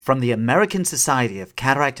From the American Society of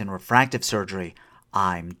Cataract and Refractive Surgery,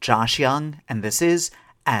 I'm Josh Young, and this is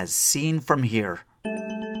As Seen From Here.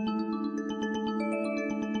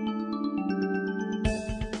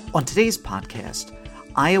 On today's podcast,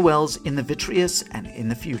 IOLs in the Vitreous and in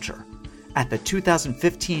the future, at the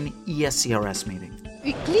 2015 ESCRS meeting.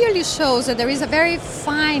 It clearly shows that there is a very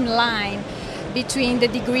fine line between the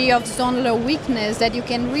degree of zonular weakness that you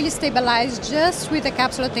can really stabilize just with a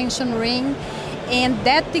capsular tension ring and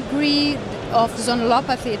that degree of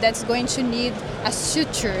zonulopathy that's going to need a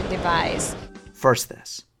suture device. First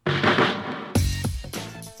this.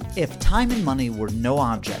 If time and money were no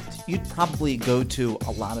object, you'd probably go to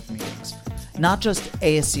a lot of meetings. Not just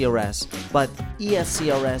ASCRS, but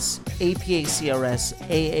ESCRS, APACRS,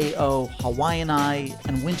 AAO, HawaiianEye,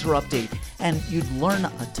 and Winter Update, and you'd learn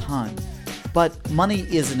a ton. But money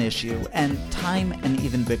is an issue, and time an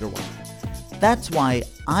even bigger one. That's why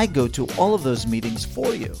I go to all of those meetings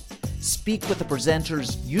for you, speak with the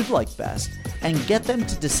presenters you'd like best, and get them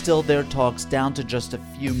to distill their talks down to just a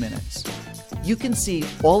few minutes. You can see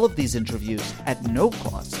all of these interviews at no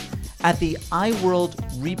cost at the iWorld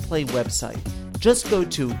Replay website. Just go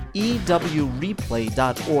to ewreplay.org,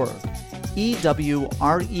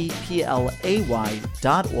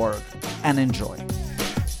 ewreplay.org, and enjoy.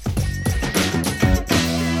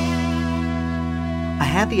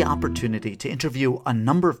 I had the opportunity to interview a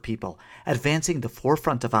number of people advancing the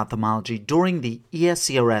forefront of ophthalmology during the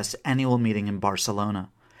ESCRS annual meeting in Barcelona.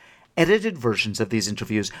 Edited versions of these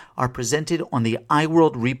interviews are presented on the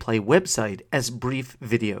iWorld Replay website as brief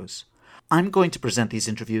videos. I'm going to present these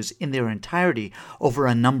interviews in their entirety over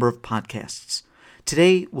a number of podcasts.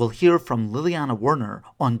 Today, we'll hear from Liliana Werner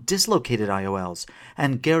on dislocated IOLs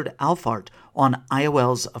and Gerd Auffarth on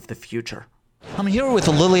IOLs of the future. I'm here with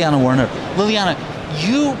Liliana Werner. Liliana,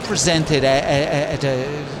 you presented at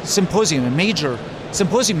a symposium, a major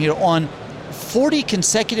symposium here, on 40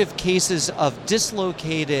 consecutive cases of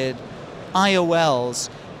dislocated IOLs.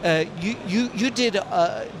 You did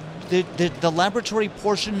the laboratory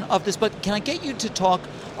portion of this, but can I get you to talk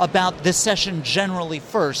about this session generally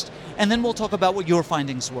first, and then we'll talk about what your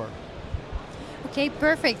findings were. Okay,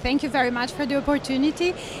 perfect. Thank you very much for the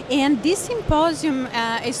opportunity. And this symposium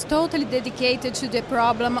is totally dedicated to the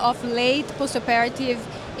problem of late postoperative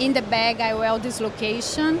in-the-bag IOL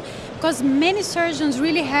dislocation, because many surgeons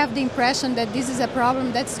really have the impression that this is a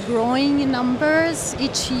problem that's growing in numbers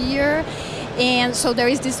each year. And so there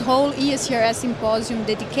is this whole ESCRS symposium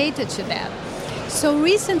dedicated to that. So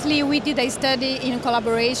recently we did a study in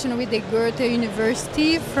collaboration with the Gerd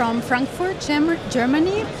University from Frankfurt,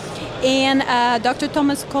 Germany. And Dr.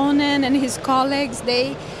 Thomas Konen and his colleagues,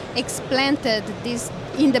 they explanted these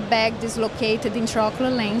in-the-bag dislocated intraocular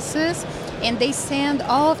lenses, and they sent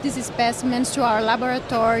all of these specimens to our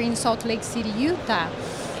laboratory in Salt Lake City, Utah.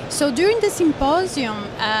 So during the symposium,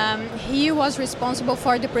 he was responsible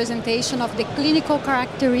for the presentation of the clinical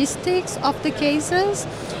characteristics of the cases,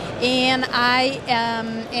 and I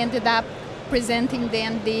ended up presenting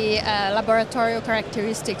then the laboratorial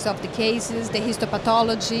characteristics of the cases, the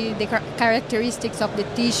histopathology, the characteristics of the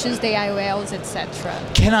tissues, the IOLs, etc.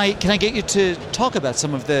 Can I get you to talk about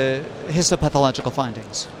some of the histopathological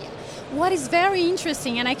findings? What is very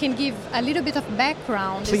interesting, and I can give a little bit of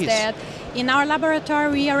background, Please. Is that in our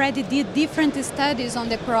laboratory we already did different studies on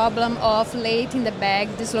the problem of late in the bag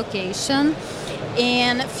dislocation.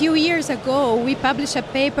 And a few years ago, we published a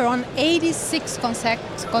paper on 86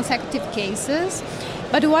 consecutive cases.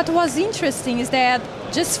 But what was interesting is that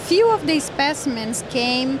just few of the specimens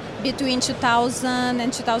came between 2000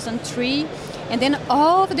 and 2003, and then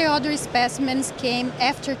all of the other specimens came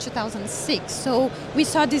after 2006. So we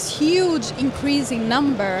saw this huge increasing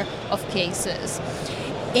number of cases.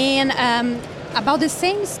 And about the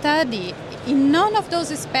same study, in none of those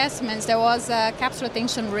specimens there was a capsular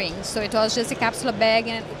tension ring, so it was just a capsular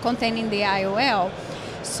bag containing the IOL.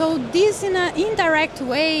 So this, in an indirect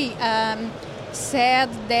way, said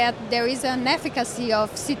that there is an efficacy of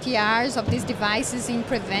CTRs of these devices in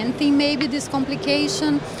preventing maybe this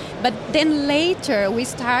complication. But then later we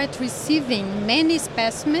start receiving many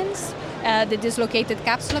specimens, the dislocated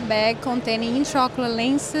capsular bag containing intraocular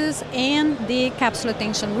lenses and the capsular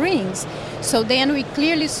tension rings. So then we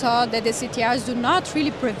clearly saw that the CTRs do not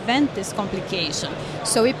really prevent this complication.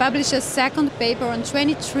 So we published a second paper on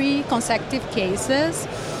 23 consecutive cases,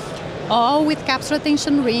 all with capsular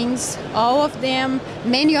tension rings,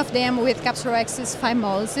 many of them with capsular axis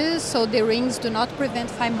phimosis, so the rings do not prevent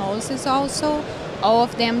phimosis also. All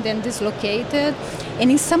of them then dislocated.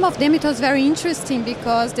 And in some of them it was very interesting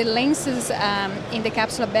because the lenses in the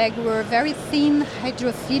capsular bag were very thin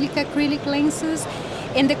hydrophilic acrylic lenses,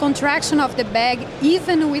 And the contraction of the bag,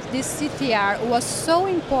 even with this CTR, was so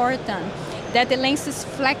important that the lenses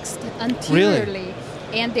flexed anteriorly. Really?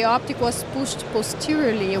 And the optic was pushed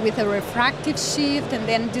posteriorly with a refractive shift and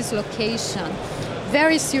then dislocation.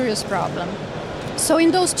 Very serious problem. So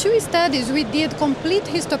in those two studies, we did complete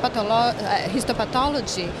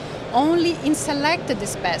histopathology only in selected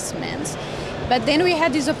specimens. But then we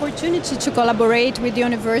had this opportunity to collaborate with the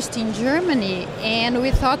university in Germany, and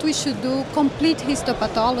we thought we should do complete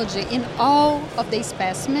histopathology in all of the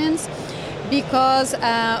specimens, because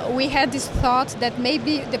we had this thought that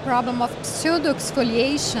maybe the problem of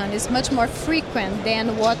pseudoexfoliation is much more frequent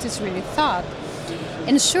than what is really thought.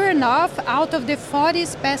 And sure enough, out of the 40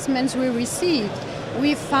 specimens we received,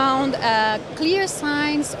 we found clear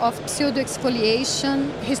signs of pseudoexfoliation,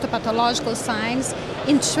 histopathological signs,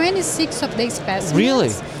 in 26 of the specimens. Really?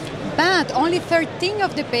 But only 13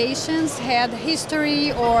 of the patients had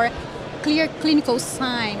history or clear clinical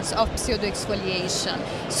signs of pseudoexfoliation.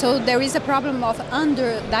 So there is a problem of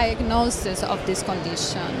underdiagnosis of this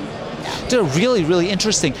condition. Yeah. Really, really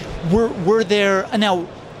interesting. Were there, now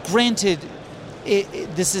granted,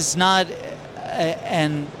 this is not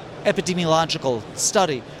an epidemiological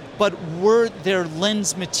study, but were there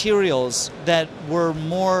lens materials that were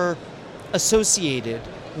more associated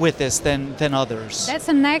with this than others? That's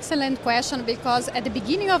an excellent question, because at the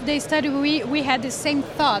beginning of the study we had the same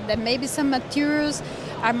thought that maybe some materials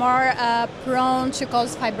are more prone to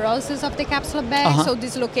cause fibrosis of the capsular bag, so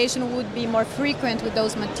dislocation would be more frequent with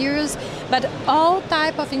those materials. But all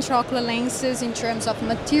type of intraocular lenses in terms of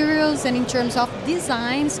materials and in terms of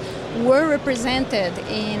designs were represented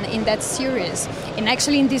in that series, and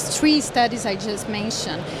actually in these 3 studies I just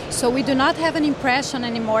mentioned. So we do not have an impression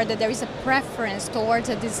anymore that there is a preference towards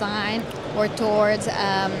a design or towards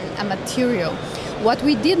a material. What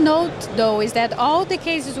we did note, though, is that all the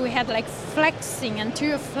cases we had, like flexing,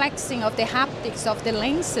 anterior flexing of the haptics of the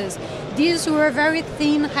lenses, these were very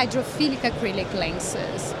thin hydrophilic acrylic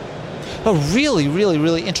lenses. Oh, really, really,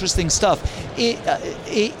 really interesting stuff.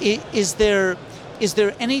 Is there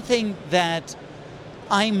anything that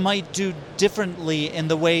I might do differently in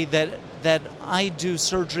the way that I do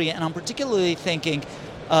surgery? And I'm particularly thinking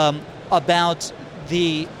about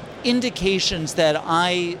the indications that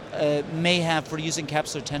I may have for using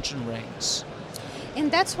capsular tension rings.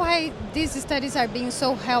 And that's why these studies are being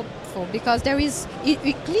so helpful, because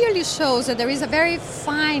it clearly shows that there is a very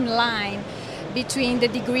fine line between the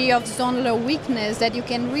degree of zonular weakness that you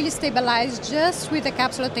can really stabilize just with a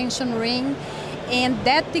capsular tension ring, and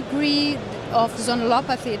that degree of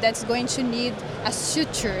zonulopathy that's going to need a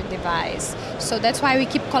suture device. So that's why we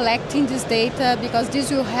keep collecting this data, because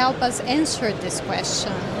this will help us answer this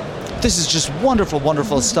question. This is just wonderful,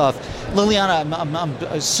 wonderful stuff. Liliana,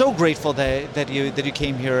 I'm so grateful that you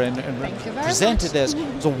came here and presented this.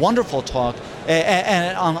 It was a wonderful talk,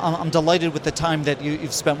 and I'm delighted with the time that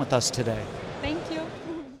you've spent with us today. Thank you.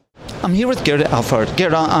 I'm here with Gerd Auffarth.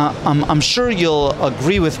 Gerd, I'm sure you'll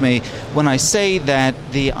agree with me when I say that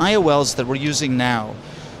the IOLs that we're using now,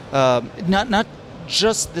 not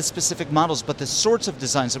just the specific models, but the sorts of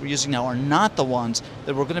designs that we're using now are not the ones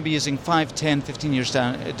that we're going to be using 5, 10, 15 years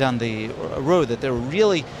down the road, that there are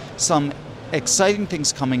really some exciting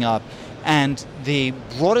things coming up. And the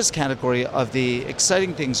broadest category of the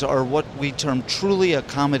exciting things are what we term truly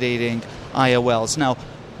accommodating IOLs. Now,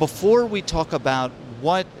 before we talk about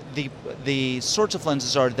what the sorts of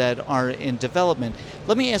lenses are that are in development,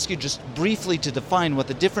 let me ask you just briefly to define what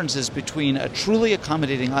the difference is between a truly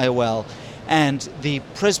accommodating IOL and the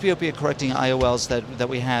presbyopia correcting IOLs that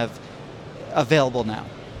we have available now.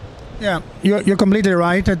 Yeah, you're completely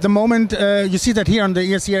right. At the moment, you see that here on the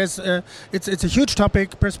ESCS, it's a huge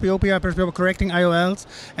topic, presbyopia correcting IOLs,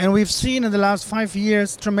 and we've seen in the last 5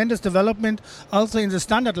 years tremendous development also in the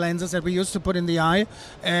standard lenses that we used to put in the eye,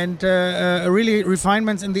 and really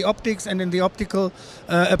refinements in the optics and in the optical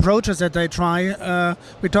approaches that they try.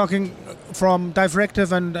 We're talking from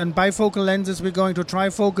diffractive and bifocal lenses, we're going to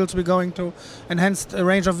trifocals, we're going to enhanced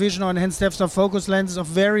range of vision or enhanced depth of focus lenses of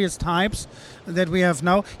various types that we have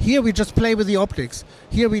now. Here we just play with the optics.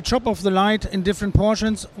 Here we chop off the light in different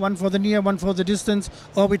portions, one for the near, one for the distance,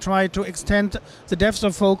 or we try to extend the depth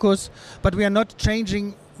of focus, but we are not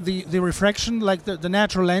changing the refraction like the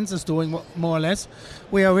natural lens is doing, more or less.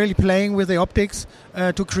 We are really playing with the optics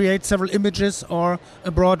to create several images or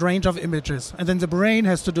a broad range of images. And then the brain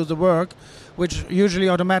has to do the work, which usually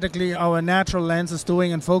automatically our natural lens is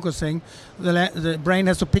doing and focusing. The brain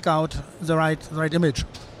has to pick out the right image.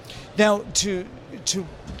 Now, to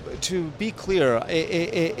be clear,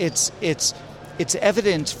 it's it's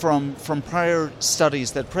evident from prior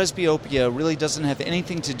studies that presbyopia really doesn't have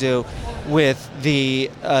anything to do with the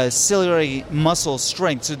ciliary muscle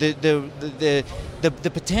strength. So the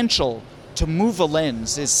potential to move a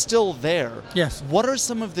lens is still there. Yes. What are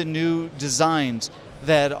some of the new designs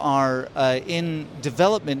that are in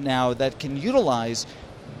development now that can utilize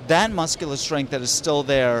that muscular strength that is still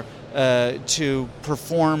there to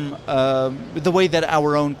perform the way that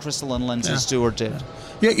our own crystalline lenses do or did?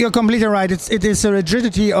 You're completely right. It is the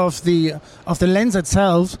rigidity of the lens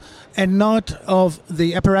itself, and not of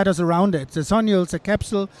the apparatus around it. The zonules, the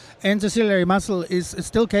capsule, and the ciliary muscle is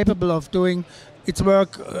still capable of doing its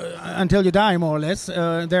work until you die, more or less.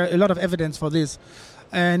 There are a lot of evidence for this,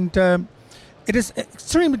 and it is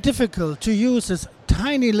extremely difficult to use this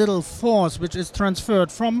tiny little force which is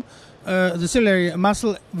transferred from the ciliary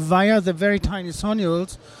muscle via the very tiny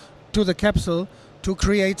zonules to the capsule to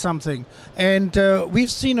create something. And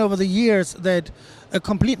we've seen over the years that a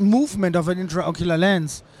complete movement of an intraocular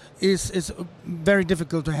lens is very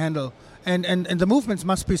difficult to handle. And the movements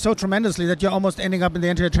must be so tremendously that you're almost ending up in the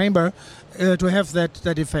anterior chamber to have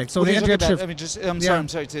that effect. So the anterior shift. I'm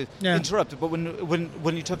sorry to interrupt, but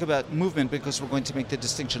when you talk about movement, because we're going to make the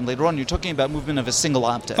distinction later on, you're talking about movement of a single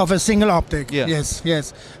optic. Of a single optic, yes.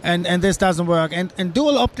 And this doesn't work. And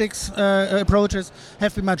dual optics approaches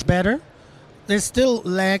have been much better. They still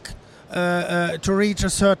lack to reach a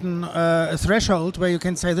certain threshold where you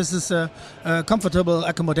can say this is a comfortable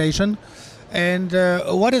accommodation. And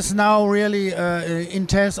what is now really in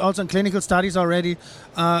tests, also in clinical studies already,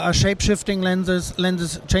 are shape-shifting lenses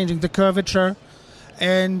changing the curvature.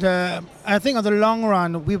 And I think on the long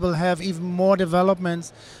run, we will have even more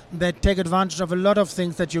developments that take advantage of a lot of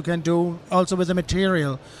things that you can do also with the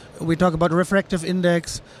material. We talk about refractive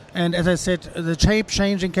index, and as I said, the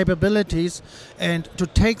shape-changing capabilities, and to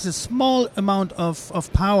take the small amount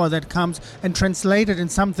of power that comes and translate it in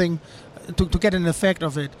something to get an effect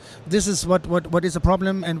of it. This is what is a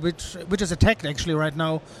problem, and which is attacked actually right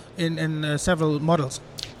now in several models.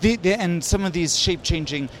 And some of these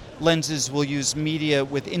shape-changing lenses will use media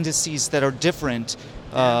with indices that are different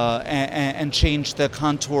and change the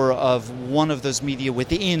contour of one of those media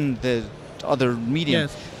within the other medium.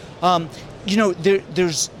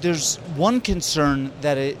 Yes. There's one concern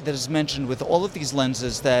that is mentioned with all of these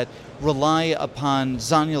lenses that rely upon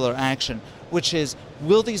zonular action, which is,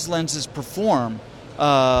 will these lenses perform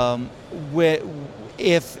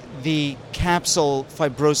if the capsule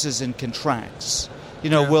fibroses and contracts?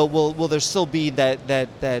 Will there still be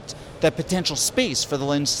that potential space for the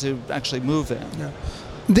lens to actually move in? Yeah.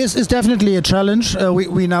 This is definitely a challenge.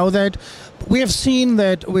 We know that. We have seen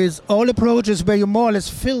that with all approaches where you more or less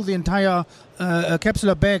fill the entire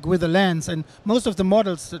capsular bag with a lens, and most of the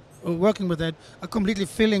models that are working with that are completely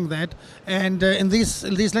filling that. And in these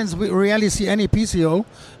lenses, we rarely see any PCO,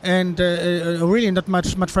 and really not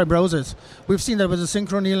much fibrosis. We've seen that with the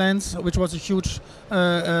Synchrony lens, which was a huge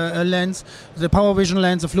lens. The Power Vision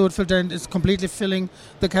lens, the fluid filter, is completely filling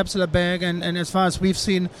the capsular bag, and as far as we've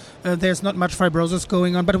seen, there's not much fibrosis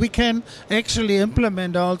going on. But we can actually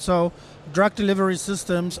implement also drug delivery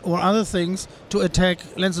systems or other things to attack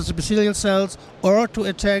lens epithelial cells, or to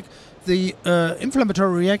attack the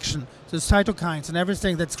inflammatory reaction, the cytokines and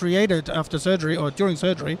everything that's created after surgery or during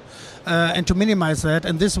surgery, and to minimize that,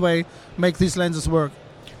 and this way make these lenses work.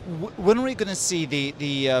 When are we going to see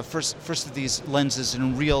the first of these lenses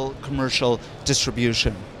in real commercial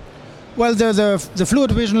distribution? Well, the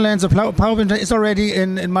fluid vision lens, the Power Vision, is already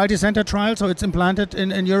in multi-center trials, so it's implanted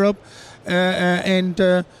in Europe, and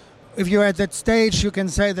if you're at that stage, you can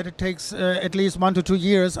say that it takes at least 1 to 2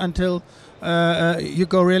 years until you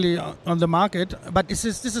go really on the market. But this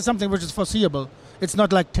is something which is foreseeable. It's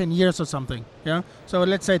not like 10 years or something. Yeah. So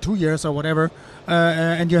let's say 2 years or whatever,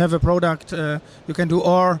 and you have a product you can do,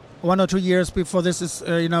 or 1 or 2 years before this is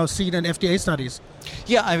seen in FDA studies.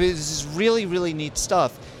 Yeah, I mean, this is really, really neat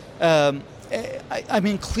stuff. I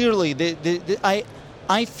mean, clearly,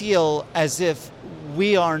 I feel as if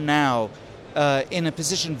we are now in a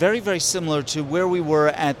position very, very similar to where we were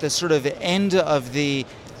at the sort of end of the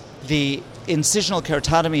incisional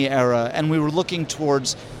keratotomy era, and we were looking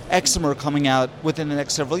towards excimer coming out within the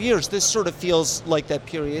next several years. This sort of feels like that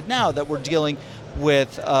period now, that we're dealing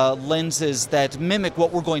with lenses that mimic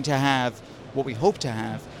what we're going to have, what we hope to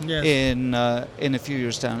have, yes, in a few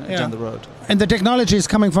years down the road. And the technology is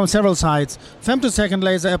coming from several sides. femtosecond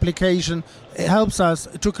laser application helps us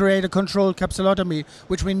to create a controlled capsulotomy,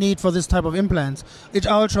 which we need for this type of implants. It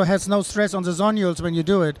also has no stress on the zonules when you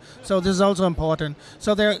do it, so this is also important.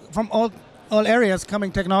 So they're from all all areas,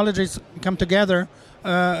 technologies come together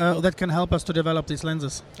that can help us to develop these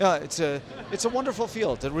lenses. Yeah, it's a wonderful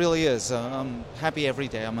field. It really is. I'm happy every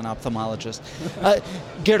day. I'm an ophthalmologist.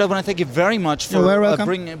 Gerd, I want to thank you very much for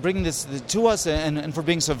bringing this to us and for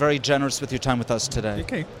being so very generous with your time with us today.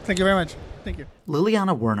 Okay, thank you very much. Thank you.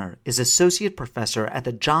 Liliana Werner is Associate Professor at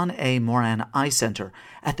the John A. MoranEye Center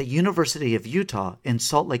at the University of Utah in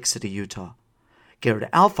Salt Lake City, Utah. Gerd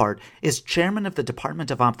Auffarth is Chairman of the Department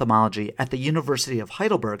of Ophthalmology at the University of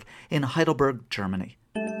Heidelberg in Heidelberg, Germany.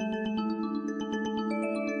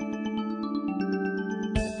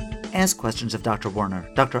 Ask questions of Dr. Werner,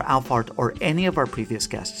 Dr. Auffarth, or any of our previous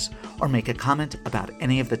guests, or make a comment about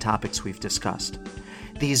any of the topics we've discussed.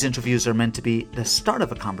 These interviews are meant to be the start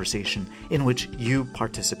of a conversation in which you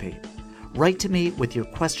participate. Write to me with your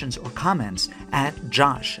questions or comments at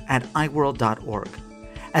josh@iworld.org.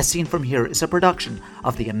 As Seen From Here is a production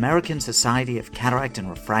of the American Society of Cataract and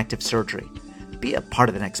Refractive Surgery. Be a part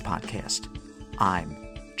of the next podcast. I'm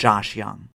Josh Young.